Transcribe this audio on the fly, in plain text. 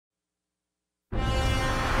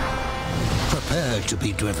Prepare to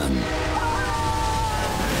be driven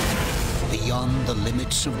beyond the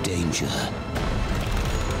limits of danger,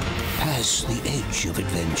 past the edge of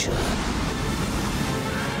adventure,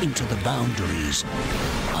 into the boundaries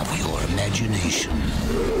of your imagination.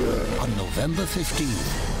 On November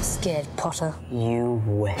 15th. Scared Potter? You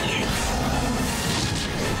wish.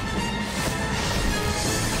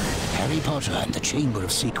 Harry Potter and the Chamber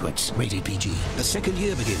of Secrets, rated PG. The second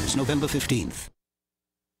year begins November 15th.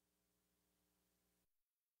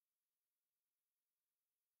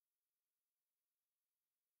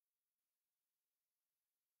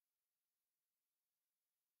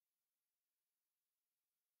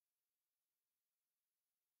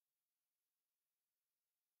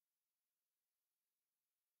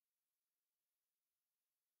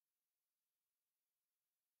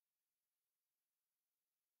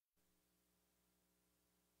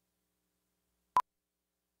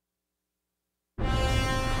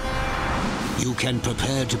 You can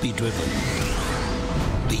prepare to be driven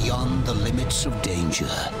beyond the limits of danger,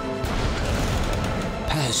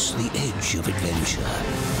 past the edge of adventure,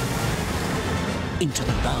 into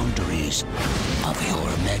the boundaries of your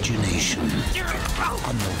imagination.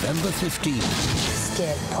 On November 15th.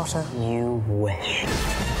 Scared Potter? You wish.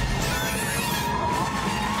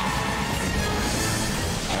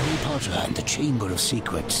 Harry Potter and the Chamber of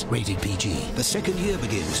Secrets, rated PG. The second year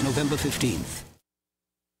begins November 15th.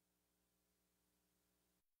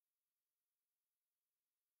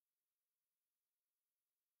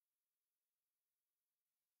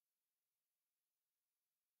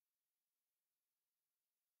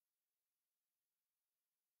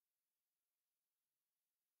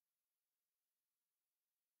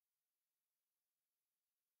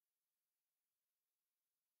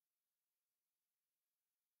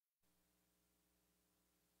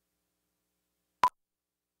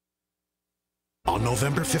 On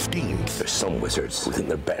November 15th. There's some wizards who think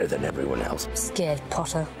they're better than everyone else. Scared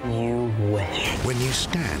Potter? You wish. When you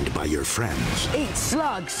stand by your friends. Eat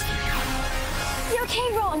slugs! You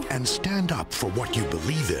okay, Ron? And stand up for what you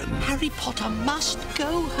believe in. Harry Potter must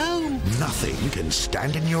go home. Nothing can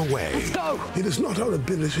stand in your way. Let's go! It is not our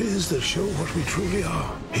abilities that show what we truly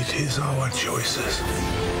are. It is our choices.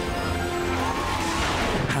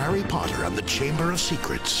 Harry Potter and the Chamber of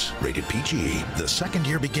Secrets, rated PG. The second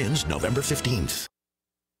year begins November 15th.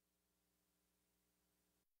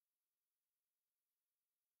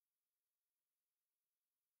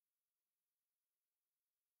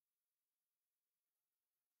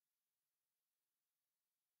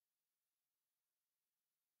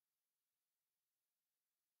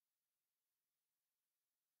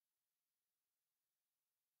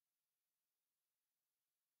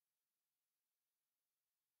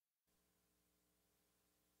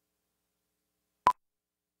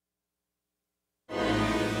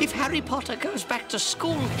 If Harry Potter goes back to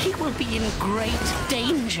school, he will be in great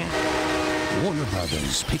danger. Warner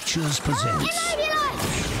Brothers Pictures presents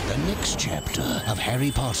the next chapter of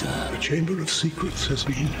Harry Potter, The Chamber of Secrets has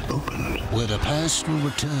been opened. where the past will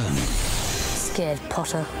return Scared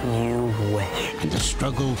Potter? You wish. and the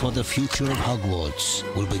struggle for the future of Hogwarts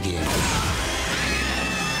will begin.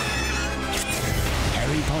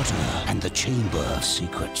 Harry Potter and the Chamber of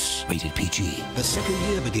Secrets, rated PG. The second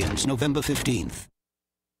year begins November 15th.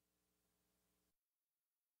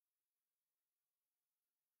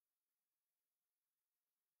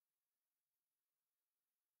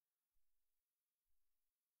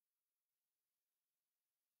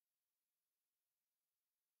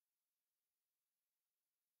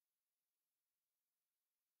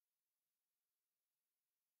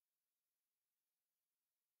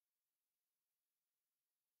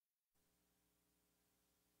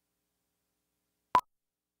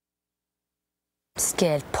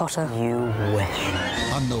 Scared Potter? You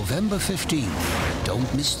wish. On November 15th,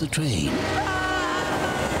 don't miss the train.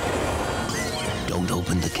 Don't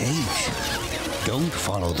open the cage. Don't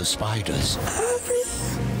follow the spiders.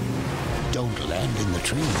 Don't land in the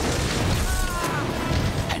tree.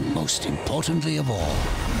 And most importantly of all,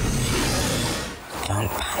 Don't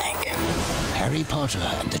panic. Harry Potter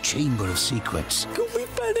and the Chamber of Secrets, Can we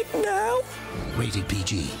panic now? rated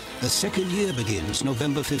PG. The second year begins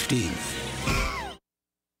November 15th.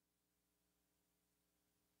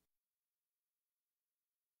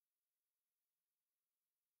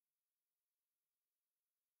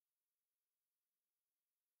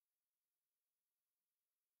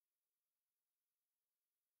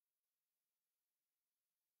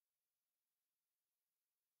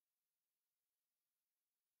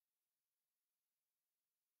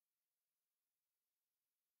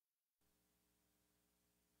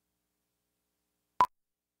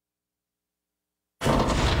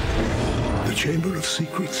 Chamber of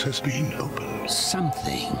Secrets has been opened.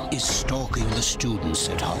 Something is stalking the students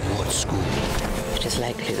at Hogwarts School. It is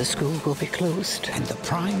likely the school will be closed. And the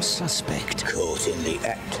prime suspect Caught in the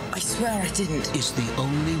act. I swear I didn't. is the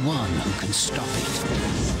only one who can stop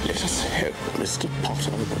it. Let us hope Mr.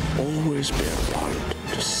 Potter will always be around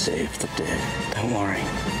to save the day. Don't worry.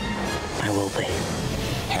 I will be.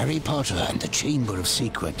 Harry Potter and the Chamber of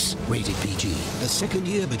Secrets, rated PG. The second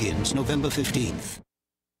year begins November 15th.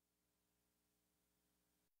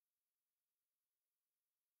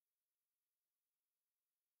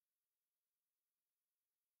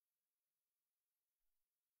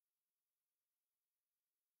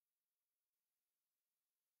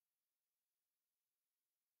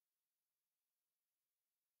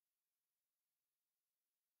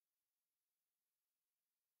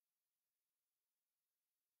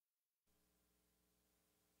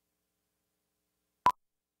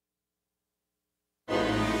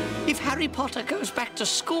 If Harry Potter goes back to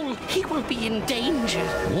school, he will be in danger.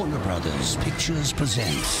 Warner Brothers Pictures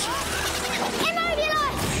presents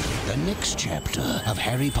the next chapter of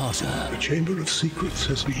Harry Potter, The Chamber of Secrets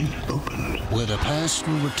has been opened. where the past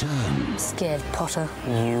will return Scared Potter.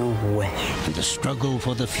 You wish. and the struggle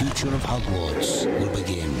for the future of Hogwarts will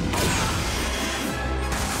begin.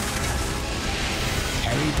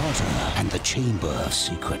 Harry Potter and the Chamber of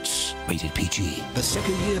Secrets, rated PG. The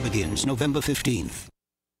second year begins November 15th.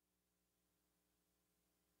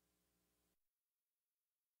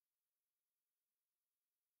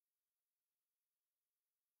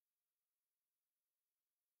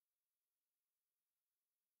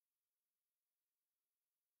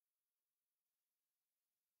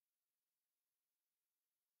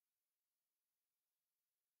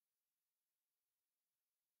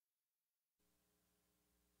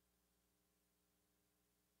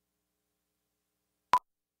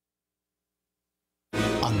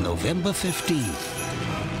 On November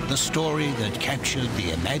 15th, the story that captured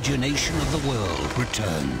the imagination of the world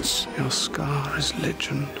returns. Your scar is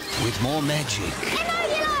legend. With more magic,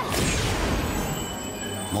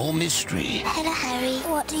 more mystery, Hello, Harry.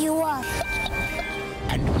 What do you want?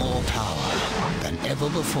 and more power than ever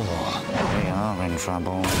before. We are in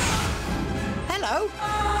trouble. Hello?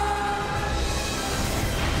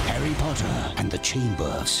 Harry Potter and the Chamber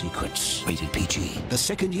of Secrets, rated PG. The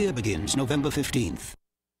second year begins November 15th.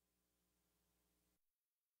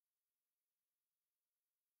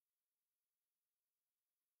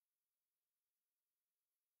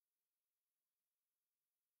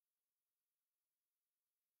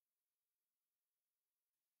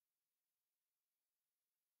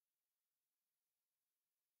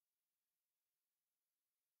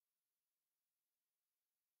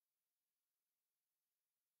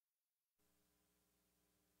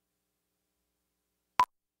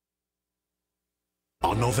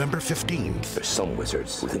 On November 15th, There's some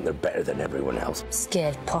wizards who think they're better than everyone else.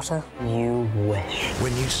 Scared Potter. You wish.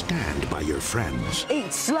 when you stand by your friends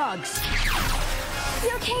Eat slugs! You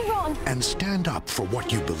okay, Ron? and stand up for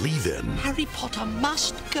what you believe in, Harry Potter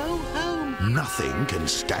must go home. nothing can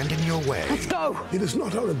stand in your way. Go! It is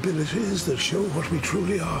not our abilities that show what we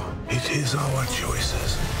truly are. It is our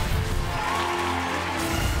choices.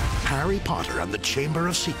 Harry Potter and the Chamber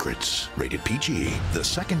of Secrets, rated PG. The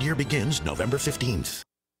second year begins November 15th.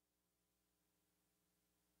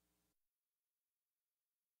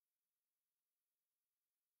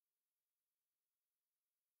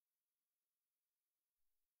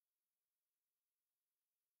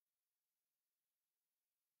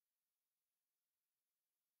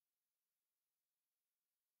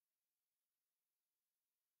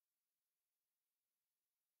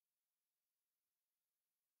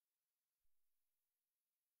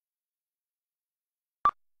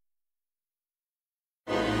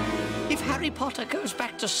 If Harry Potter goes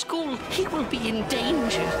back to school, he will be in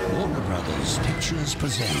danger. Warner Brothers Pictures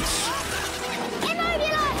presents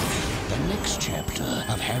the next chapter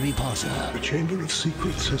of Harry Potter, The Chamber of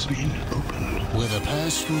Secrets has been opened. where the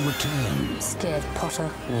past will return Scared Potter.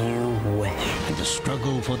 You wish. and the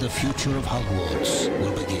struggle for the future of Hogwarts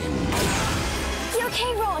will begin. You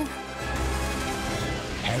okay, Ron?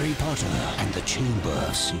 Harry Potter and the Chamber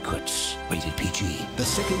of Secrets, rated PG. The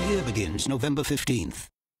second year begins November 15th.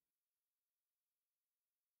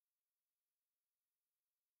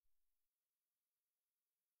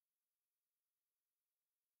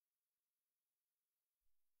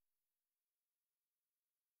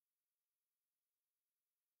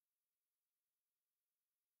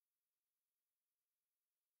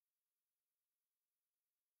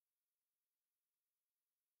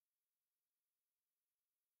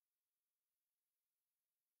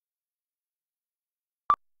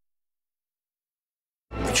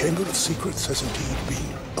 The Chamber of Secrets has indeed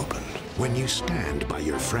been opened. When you stand by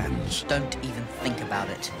your friends, Don't even think about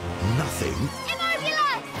it. nothing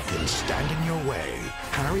Immobilus! can stand in your way.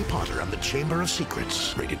 Harry Potter and the Chamber of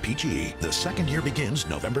Secrets. Rated PG. The second year begins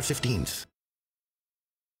November 15th.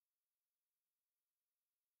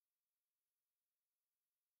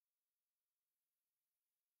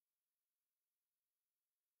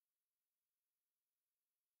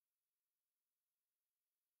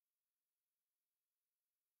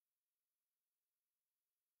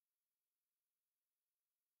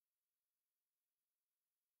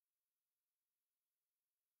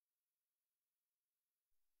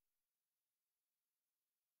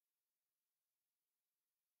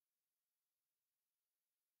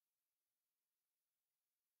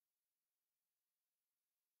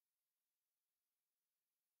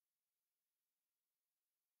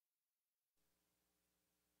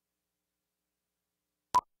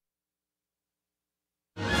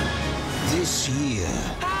 This year,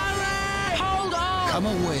 Harry! Hold on! come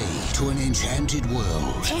away to an enchanted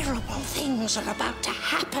world Terrible things are about to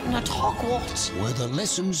happen at Hogwarts. where the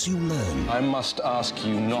lessons you learn, I must ask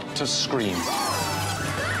you not to scream.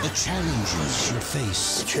 the challenges you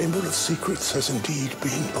face, The Chamber of Secrets has indeed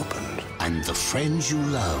been opened. and the friends you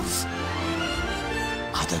love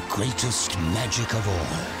are the greatest magic of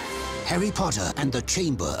all. Harry Potter and the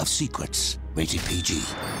Chamber of Secrets. Rated PG.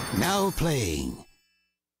 Now playing.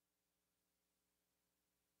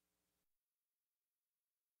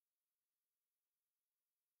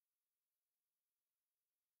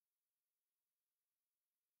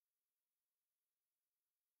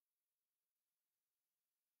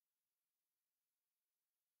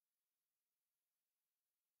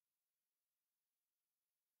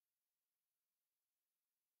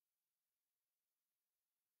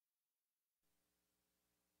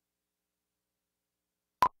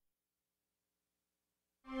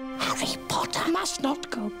 Harry Potter must not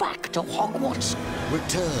go back to Hogwarts.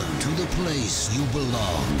 Return to the place you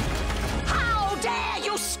belong. How dare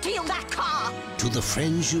you steal that car? To the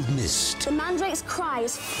friends you've missed. The Mandrake's cry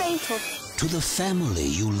is fatal. To the family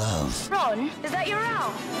you love. Ron, is that your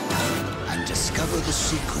owl? And discover the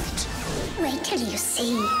secret Wait till you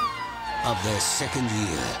see. of their second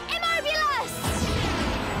year. Immobilus!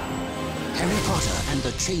 Harry Potter and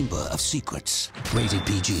the Chamber of Secrets. Rated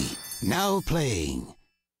PG. Now playing.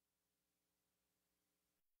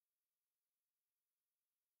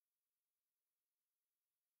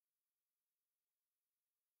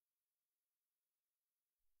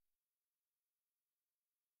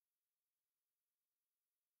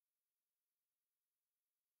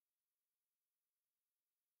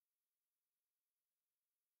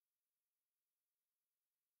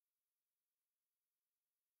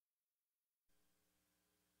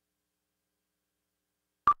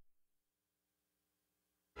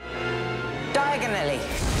 Diagonally.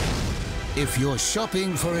 If you're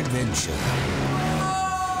shopping for adventure,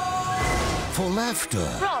 for laughter,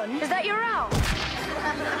 Ron, is that your owl?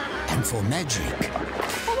 and for magic,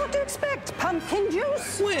 Well, what do you expect? Pumpkin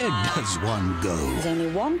juice? where does one go? There's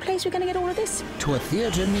only one place we're going to get all of this. To a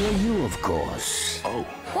theater near you, of course. Oh.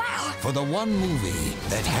 Wow! For the one movie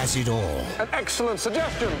that has it all. An excellent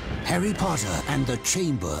suggestion. Harry Potter and the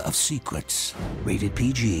Chamber of Secrets. Rated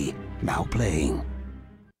PG. Now playing.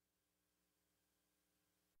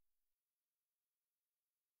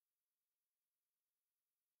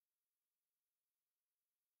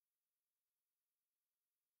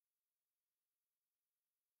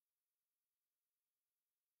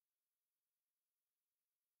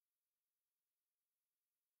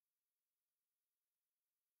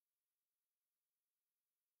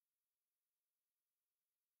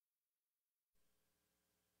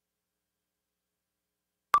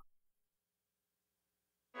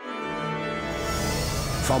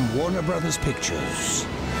 From Warner Brothers Pictures.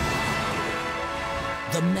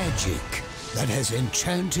 The magic that has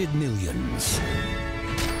enchanted millions.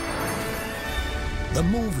 The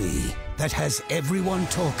movie that has everyone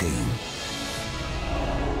talking.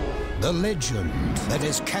 The legend that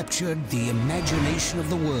has captured the imagination of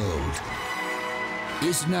the world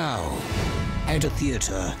is now at a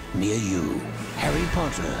theater near you. Harry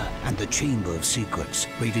Potter and the Chamber of Secrets.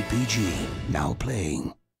 Rated PG. Now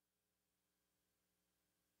playing.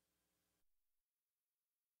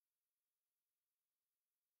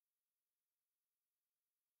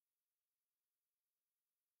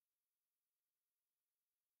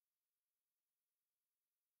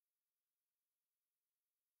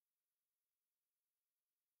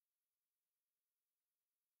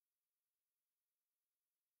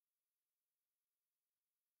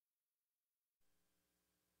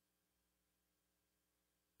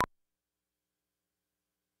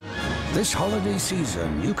 This holiday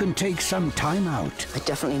season, you can take some time out I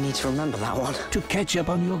definitely need to remember that one. to catch up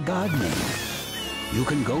on your gardening. You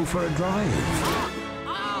can go for a drive.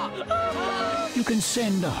 You can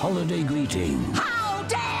send a holiday greeting. How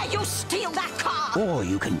dare you steal that car! Or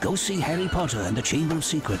you can go see Harry Potter and the Chamber of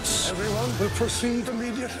Secrets. Everyone will proceed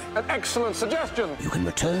immediately. An excellent suggestion. You can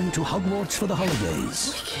return to Hogwarts for the holidays.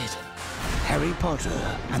 Wicked. Harry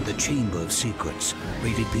Potter and the Chamber of Secrets.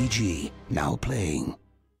 Rated PG. Now playing.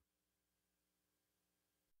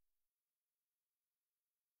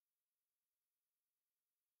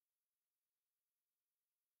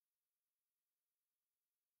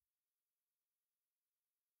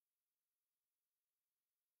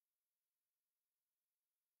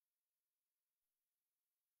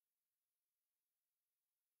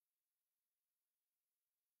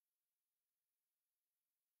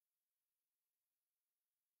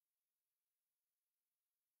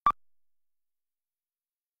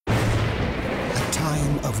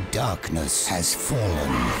 Time of darkness has fallen.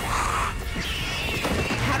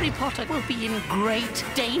 Harry Potter will be in great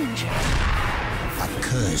danger. A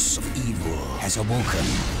curse of evil has awoken.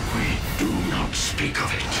 We do not speak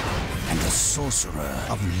of it. And a sorcerer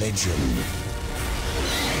of legend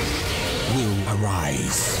will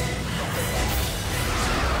arise.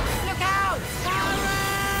 Look out!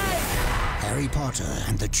 Harry Potter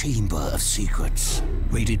and the Chamber of Secrets.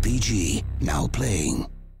 Rated PG. Now playing.